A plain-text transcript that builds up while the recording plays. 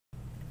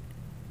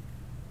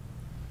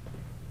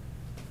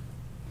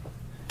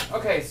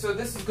Okay, so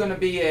this is going to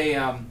be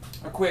a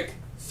quick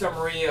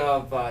summary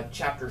of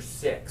Chapter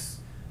 6.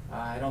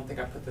 I don't think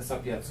I put this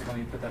up yet, so let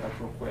me put that up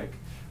real quick.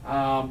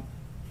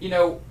 You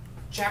know,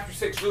 Chapter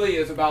 6 really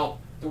is about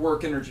the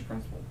work-energy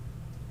principle.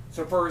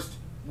 So first,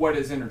 what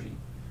is energy?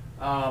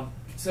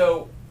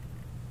 So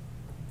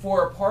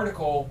for a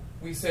particle,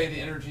 we say the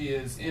energy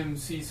is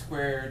mc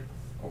squared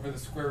over the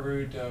square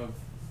root of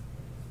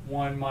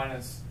 1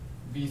 minus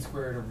v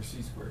squared over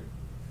c squared.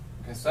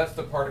 Okay, so that's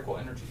the particle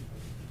energy.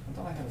 I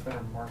thought I had a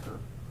better marker.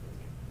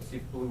 Let's see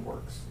if blue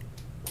works.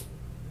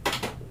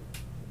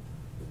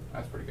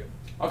 That's pretty good.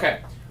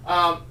 Okay.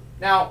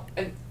 Now,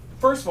 and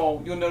first of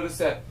all, you'll notice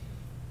that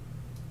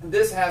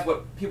this has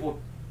what people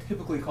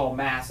typically call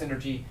mass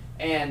energy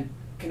and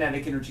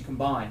kinetic energy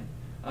combined.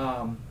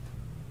 And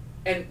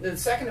the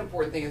second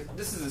important thing is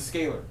this is a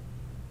scalar.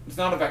 It's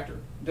not a vector.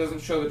 It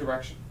doesn't show the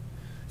direction.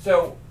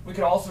 So we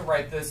could also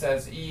write this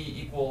as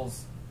E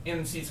equals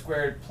mc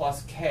squared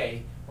plus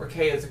k, where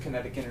k is the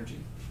kinetic energy.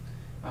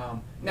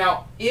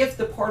 Now, if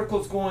the particle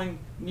is going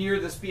near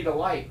the speed of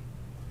light,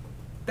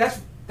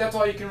 that's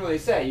all you can really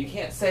say. You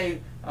can't say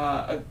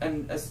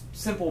a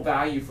simple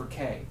value for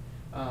k.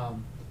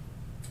 And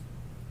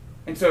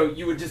so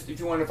you would just, if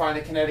you wanted to find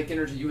the kinetic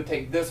energy, you would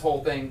take this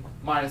whole thing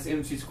minus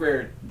mc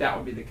squared. That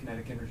would be the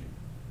kinetic energy.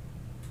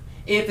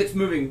 If it's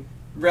moving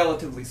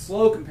relatively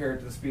slow compared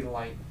to the speed of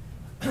light,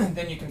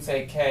 then you can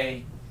say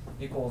k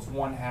equals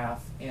 1/2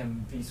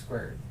 mv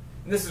squared.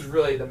 And this is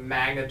really the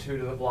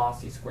magnitude of the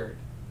velocity squared.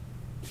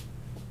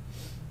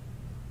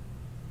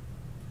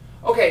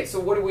 Okay, so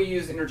what do we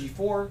use energy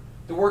for?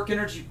 The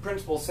work-energy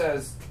principle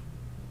says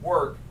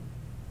work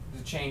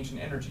is a change in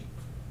energy.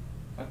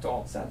 That's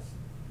all it says.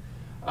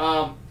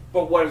 But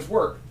what is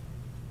work?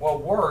 Well,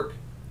 work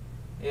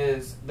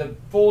is, the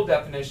full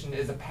definition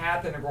is a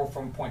path integral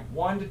from point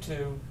 1 to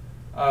 2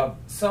 of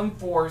some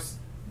force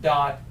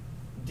dot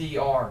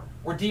dr,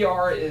 where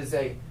dr is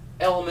a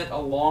element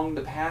along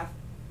the path,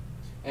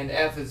 and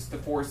F is the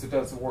force that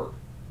does the work.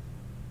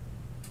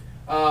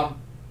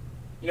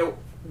 You know,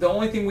 the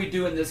only thing we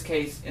do in this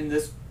case, in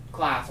this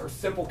class, are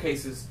simple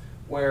cases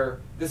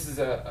where this is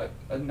a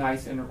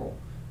nice integral.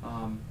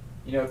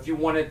 You know, if you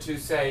wanted to,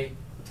 say,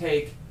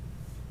 take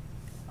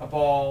a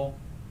ball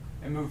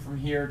and move from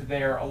here to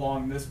there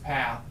along this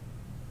path,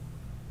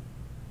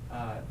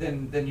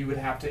 then you would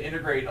have to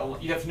integrate.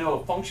 You'd have to know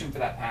a function for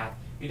that path.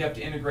 You'd have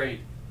to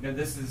integrate. You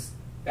know,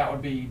 that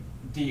would be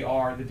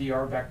dr, the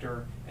dr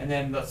vector, and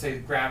then let's say the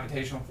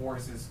gravitational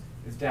force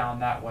is down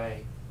that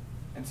way,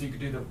 and so you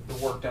could do the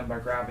work done by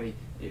gravity.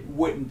 It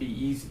wouldn't be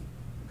easy.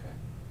 Okay,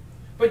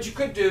 but you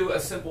could do a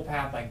simple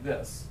path like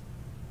this,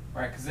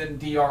 right? Because then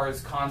dr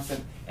is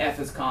constant, F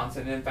is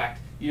constant, and in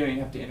fact, you don't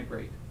even have to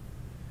integrate.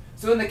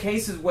 So in the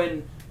cases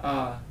when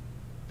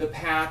the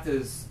path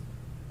is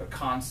a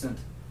constant,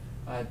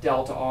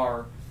 delta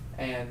r,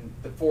 and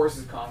the force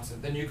is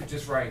constant, then you could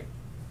just write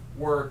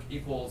work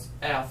equals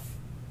F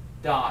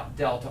dot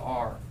delta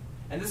r.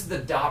 And this is the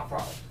dot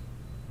product,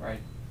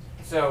 right?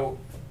 So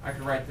I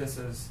could write this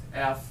as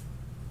F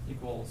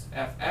equals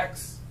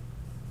Fx,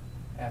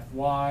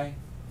 Fy,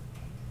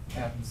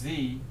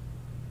 Fz,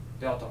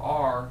 delta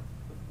r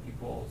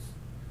equals,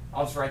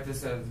 I'll just write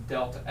this as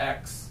delta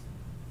x,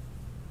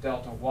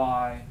 delta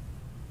y,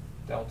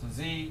 delta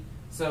z.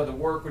 So the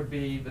work would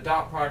be the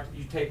dot product.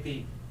 You take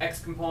the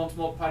x components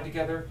multiplied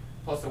together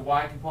plus the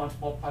y components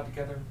multiplied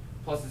together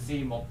plus the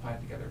z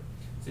multiplied together.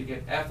 So you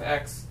get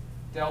Fx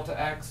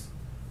delta x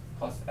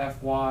plus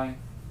Fy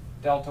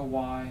delta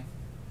y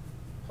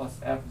plus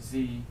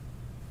Fz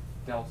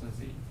delta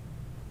z.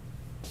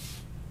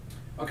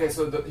 Okay,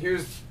 so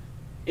here's,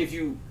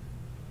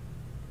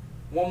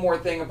 one more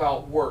thing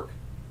about work.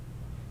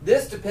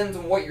 This depends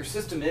on what your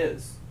system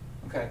is.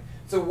 Okay,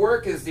 so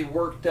work is the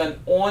work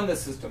done on the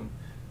system.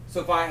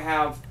 So if I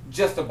have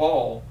just a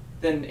ball,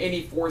 then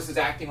any forces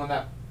acting on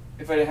that,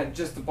 if I had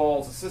just the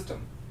ball as a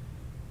system,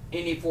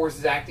 any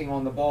forces acting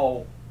on the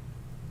ball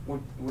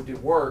would do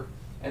work,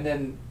 and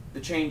then the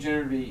change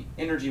in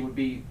energy would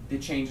be the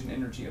change in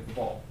energy of the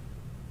ball.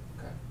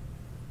 Okay.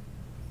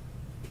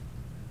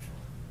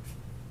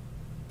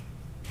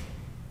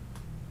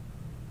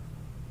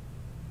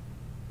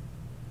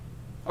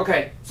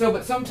 Okay, so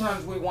but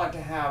sometimes we want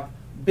to have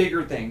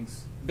bigger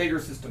things, bigger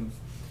systems.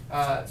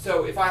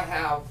 So if I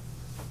have,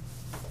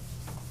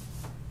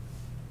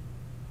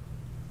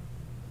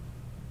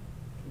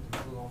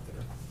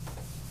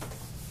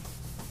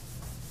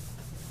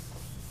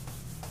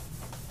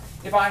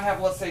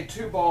 let's say,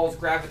 two balls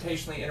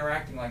gravitationally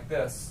interacting like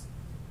this.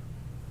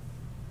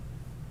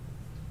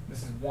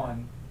 This is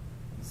 1,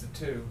 this is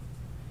 2,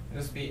 and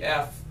this would be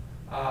F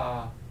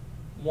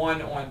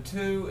 1 on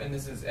 2, and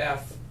this is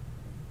F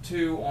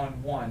 2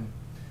 on 1.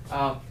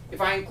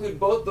 If I include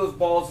both those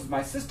balls as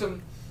my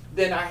system,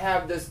 then I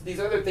have these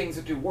other things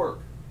that do work.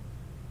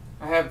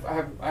 I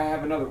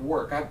have another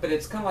work, but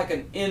it's kind of like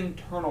an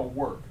internal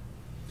work.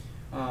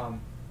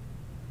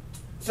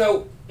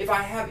 So if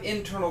I have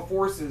internal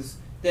forces,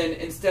 then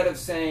instead of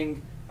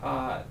saying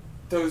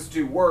those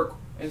do work,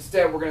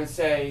 instead we're going to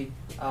say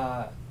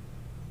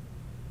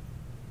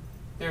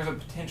there's a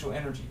potential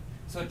energy.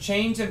 So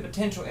change in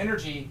potential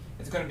energy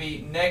is going to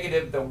be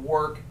negative the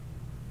work,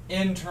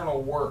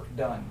 internal work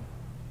done.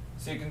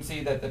 So you can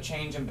see that the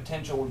change in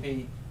potential would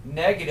be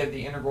negative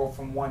the integral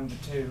from 1 to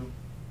 2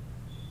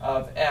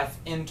 of F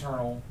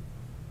internal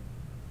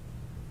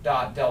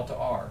dot delta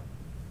R.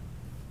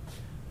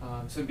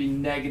 So it'd be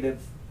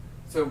negative.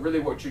 So really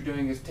what you're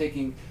doing is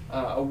taking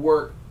a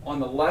work on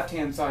the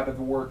left-hand side of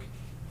the work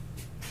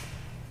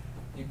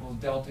equals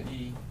delta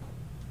E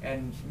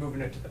and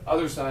moving it to the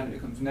other side it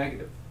becomes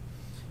negative.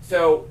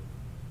 So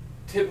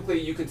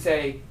typically you could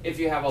say if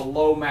you have a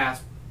low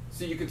mass,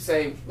 so you could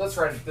say, let's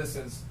write it this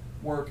as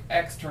work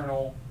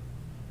external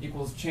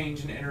equals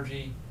change in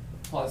energy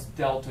plus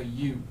delta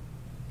U.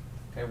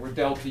 Okay, where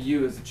delta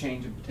U is the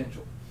change in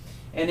potential.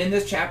 And in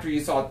this chapter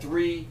you saw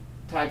 3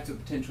 types of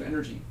potential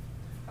energy.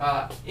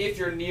 If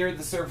you're near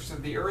the surface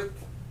of the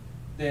Earth,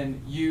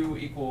 then U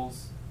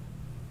equals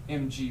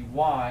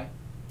mgy.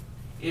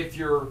 If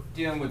you're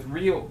dealing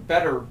with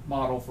better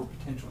model for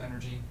potential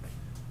energy,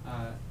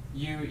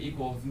 U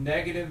equals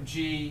negative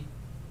G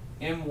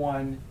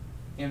m1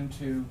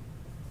 m2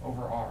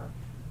 over R.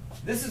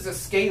 This is a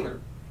scalar,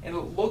 and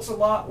it looks a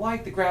lot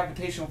like the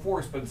gravitational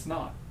force, but it's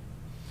not.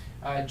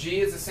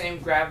 G is the same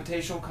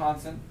gravitational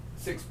constant,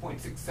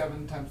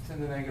 6.67 times 10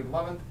 to the negative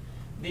 11th.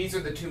 These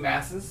are the 2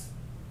 masses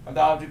of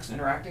the objects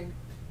interacting,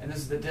 and this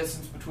is the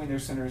distance between their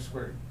centers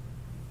squared.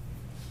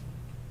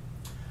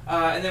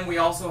 And then we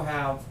also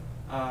have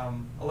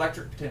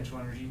electric potential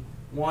energy,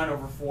 1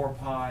 over 4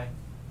 pi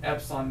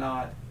epsilon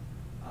naught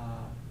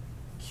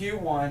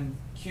Q1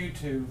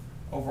 Q2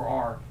 over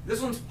R.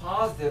 This one's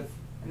positive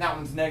and that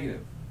one's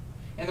negative.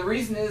 And the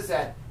reason is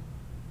that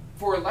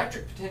for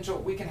electric potential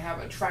we can have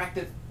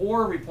attractive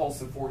or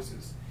repulsive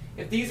forces.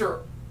 If these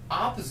are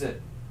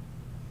opposite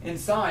in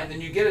sign,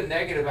 then you get a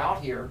negative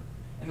out here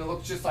and it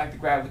looks just like the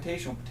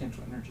gravitational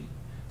potential energy.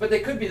 But they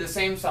could be the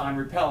same sign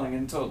repelling,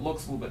 and so it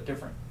looks a little bit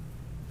different.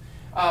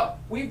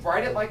 We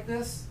write it like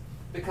this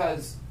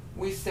because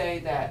we say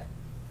that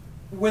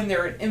when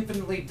they're at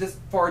infinitely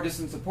far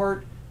distance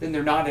apart, then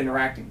they're not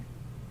interacting.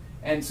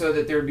 And so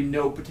that there would be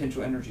no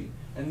potential energy.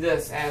 And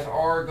this, as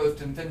R goes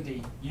to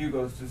infinity, U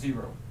goes to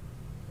 0.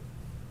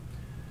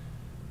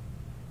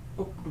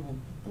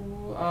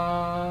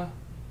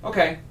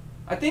 Okay,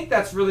 I think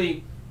that's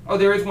really, oh,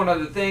 there is one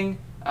other thing.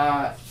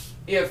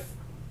 If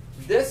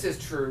this is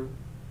true,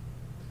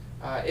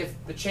 if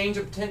the change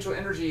of potential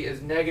energy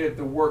is negative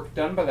the work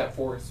done by that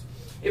force,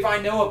 if I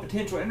know a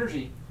potential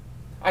energy,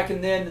 I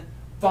can then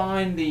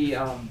find the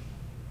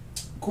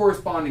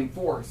corresponding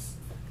force.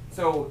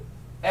 So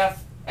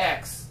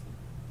Fx,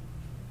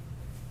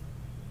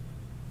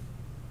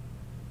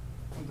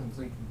 something's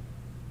leaking.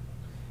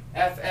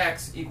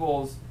 Fx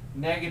equals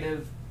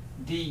negative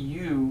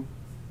du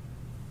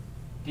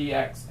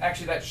dx.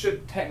 Actually, that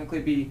should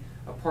technically be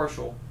a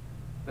partial,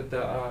 but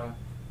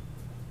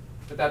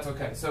that's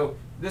okay. So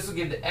this will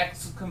give the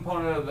x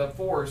component of the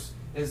force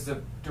is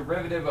the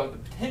derivative of the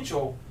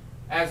potential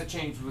as it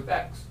changes with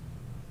x.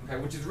 Okay,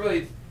 which is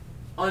really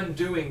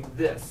undoing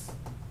this.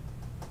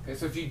 Okay,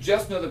 so if you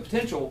just know the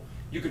potential,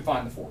 you could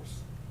find the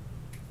force.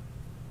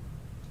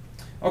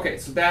 Okay,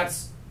 so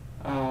that's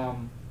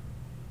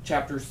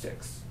chapter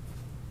 6.